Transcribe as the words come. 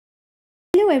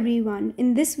Hello everyone,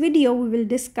 in this video we will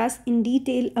discuss in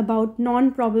detail about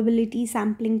non-probability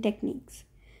sampling techniques.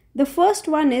 The first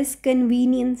one is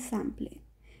convenience sampling.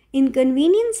 In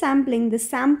convenience sampling, the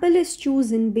sample is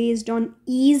chosen based on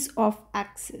ease of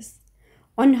access,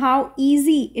 on how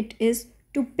easy it is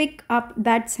to pick up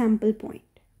that sample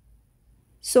point.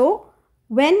 So,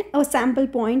 when a sample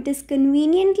point is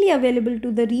conveniently available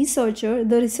to the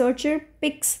researcher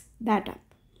picks that up.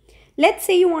 Let's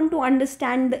say you want to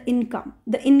understand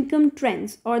the income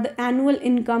trends or the annual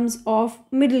incomes of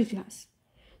middle class.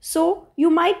 So you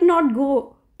might not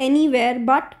go anywhere,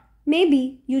 but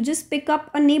maybe you just pick up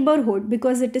a neighborhood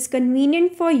because it is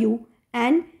convenient for you,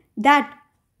 and that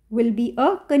will be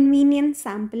a convenient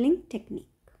sampling technique.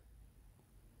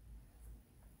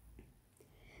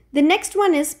 The next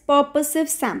one is purposive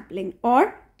sampling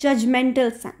or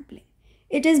judgmental sampling.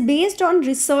 It is based on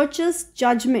researcher's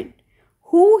judgment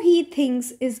who he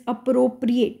thinks is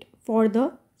appropriate for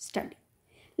the study.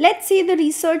 Let's say the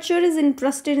researcher is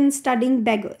interested in studying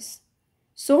beggars.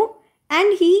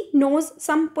 And he knows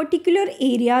some particular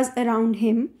areas around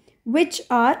him where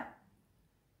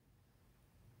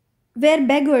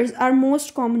beggars are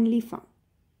most commonly found.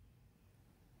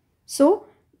 So,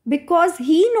 because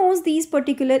he knows these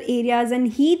particular areas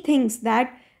and he thinks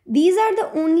that these are the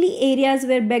only areas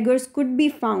where beggars could be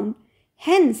found,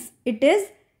 hence it is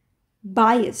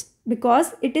biased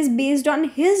because it is based on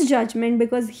his judgment,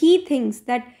 because he thinks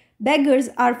that beggars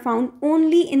are found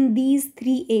only in these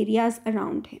three areas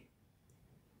around him.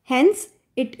 Hence,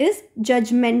 it is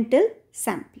judgmental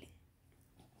sampling.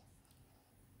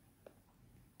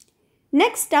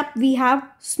 Next up, we have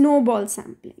snowball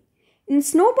sampling. In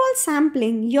snowball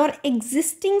sampling, your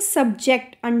existing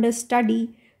subject under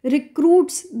study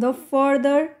recruits the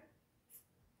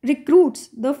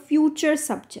future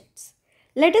subjects.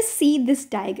 Let us see this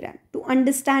diagram to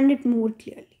understand it more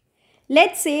clearly.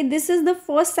 Let's say this is the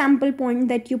first sample point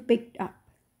that you picked up,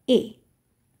 A.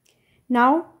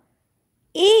 Now,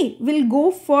 A will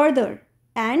go further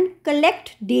and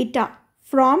collect data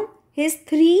from his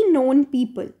three known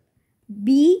people,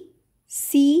 B,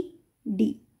 C,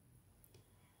 D.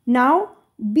 Now,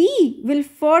 B will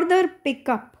further pick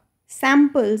up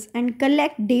samples and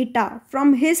collect data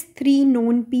from his three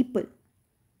known people.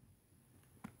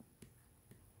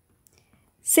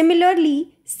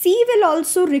 Similarly, C will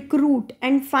also recruit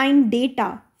and find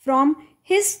data from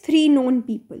his three known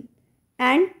people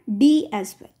and D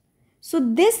as well. So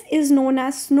this is known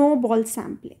as snowball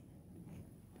sampling.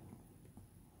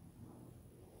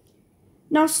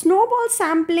 Now, snowball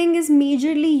sampling is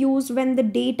majorly used when the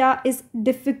data is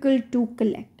difficult to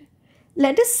collect.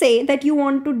 Let us say that you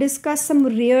want to discuss some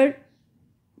Let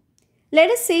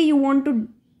us say you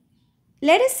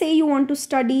want to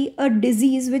study a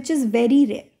disease which is very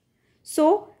rare.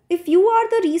 So, if you are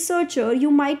the researcher, you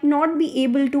might not be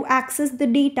able to access the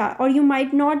data, or you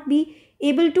might not be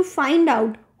able to find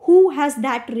out who has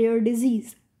that rare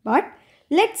disease. But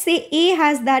let's say A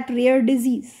has that rare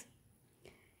disease.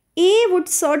 A would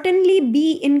certainly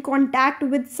be in contact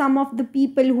with some of the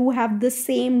people who have the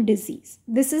same disease.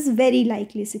 This is very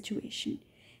likely situation.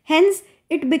 Hence,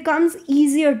 it becomes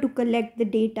easier to collect the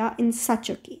data in such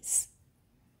a case.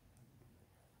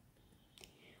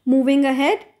 Moving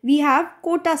ahead, we have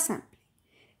quota sampling.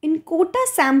 In quota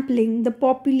sampling, the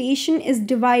population is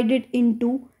divided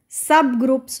into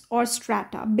subgroups or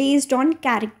strata based on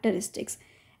characteristics,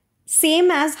 same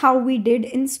as how we did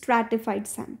in stratified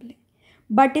sampling.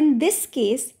 But in this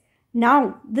case,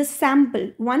 now the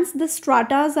sample, once the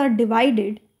stratas are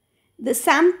divided, the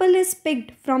sample is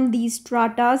picked from these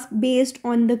stratas based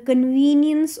on the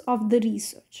convenience of the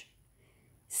research.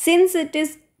 Since it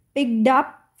is picked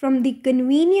up from the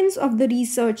convenience of the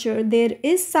researcher, there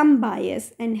is some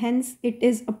bias, and hence it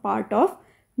is a part of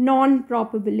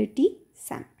non-probability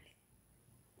sampling.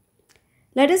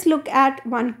 Let us look at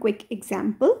one quick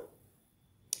example.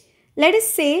 Let us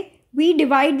say we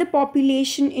divide the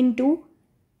population into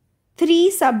three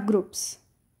subgroups,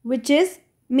 which is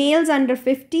males under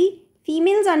 50,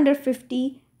 females under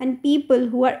 50, and people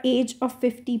who are age of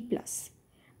 50 plus.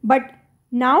 But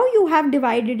now you have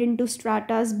divided into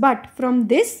stratas, but from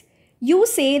this you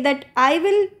say that I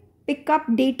will pick up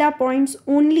data points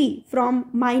only from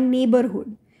my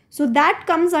neighborhood. So that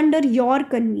comes under your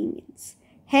convenience.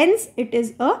 Hence, it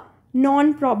is a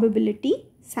non-probability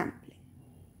sampling.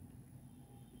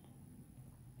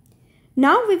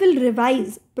 Now we will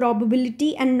revise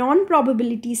probability and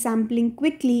non-probability sampling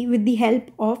quickly with the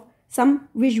help of some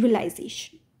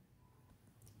visualization.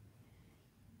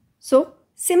 So,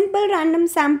 simple random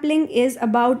sampling is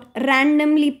about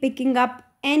randomly picking up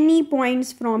any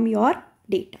points from your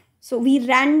data. So, we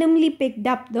randomly picked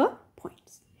up the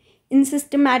points. In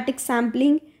systematic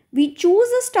sampling, we choose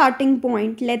a starting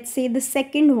point, let's say the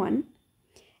second one,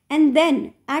 and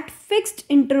then at fixed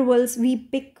intervals we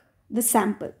pick the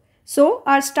sample. So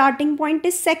our starting point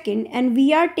is second and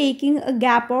we are taking a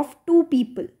gap of 2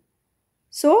 people.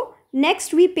 So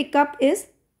next we pick up is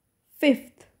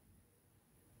fifth.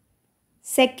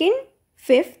 Second,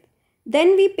 fifth,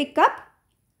 then we pick up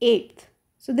eighth.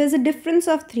 So there's a difference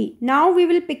of 3. Now we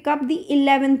will pick up the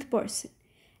 11th person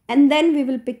and then we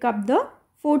will pick up the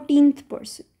 14th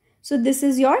person. So this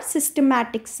is your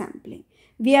systematic sampling.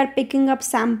 We are picking up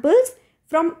samples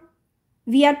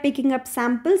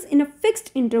in a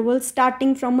fixed interval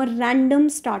starting from a random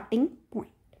starting point.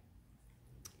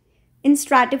 In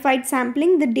stratified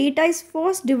sampling, the data is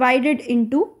first divided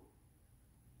into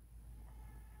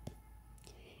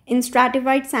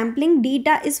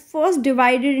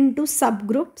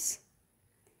subgroups,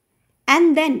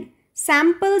 and then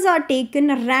samples are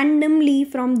taken randomly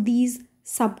from these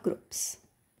subgroups.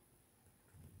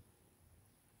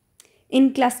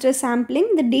 In cluster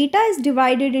sampling, the data is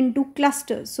divided into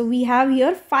clusters. So we have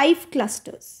here 5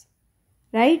 clusters,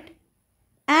 right?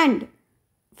 And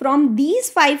from these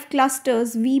 5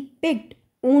 clusters, we picked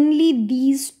only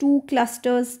these 2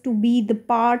 clusters to be the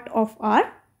part of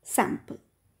our sample.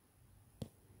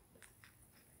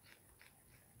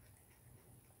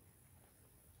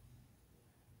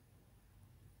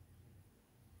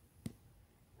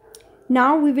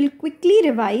 Now we will quickly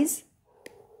revise.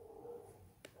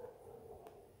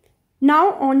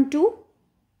 Now on to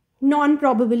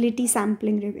non-probability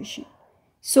sampling revision.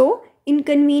 So in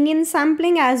convenience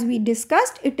sampling, as we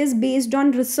discussed, it is based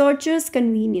on researcher's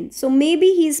convenience. So maybe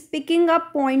he is picking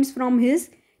up points from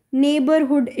his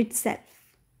neighborhood itself.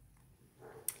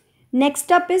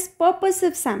 Next up is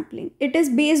purposive sampling. It is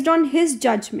based on his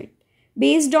judgment.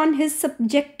 Based on his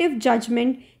subjective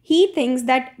judgment, he thinks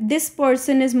that this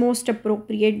person is most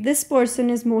appropriate, this person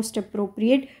is most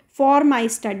appropriate for my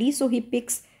study. So he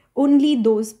picks only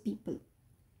those people.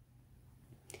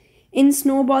 In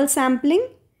snowball sampling,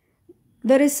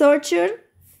 the researcher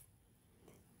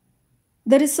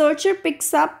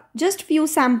picks up just few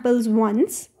samples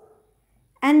once,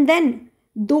 and then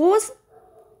those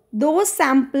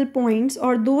sample points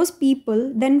or those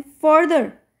people then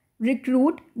further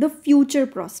recruit the future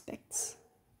prospects,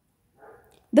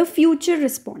 the future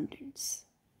respondents.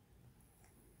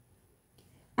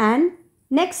 And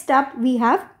next up we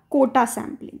have quota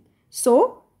sampling.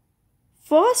 So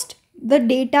first the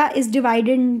data is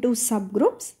divided into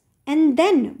subgroups, and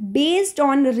then based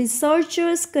on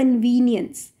researchers'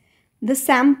 convenience, the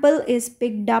sample is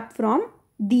picked up from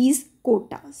these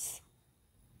quotas.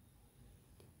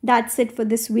 That's it for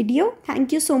this video.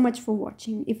 Thank you so much for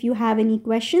watching. If you have any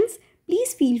questions,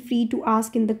 please feel free to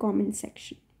ask in the comment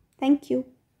section. Thank you.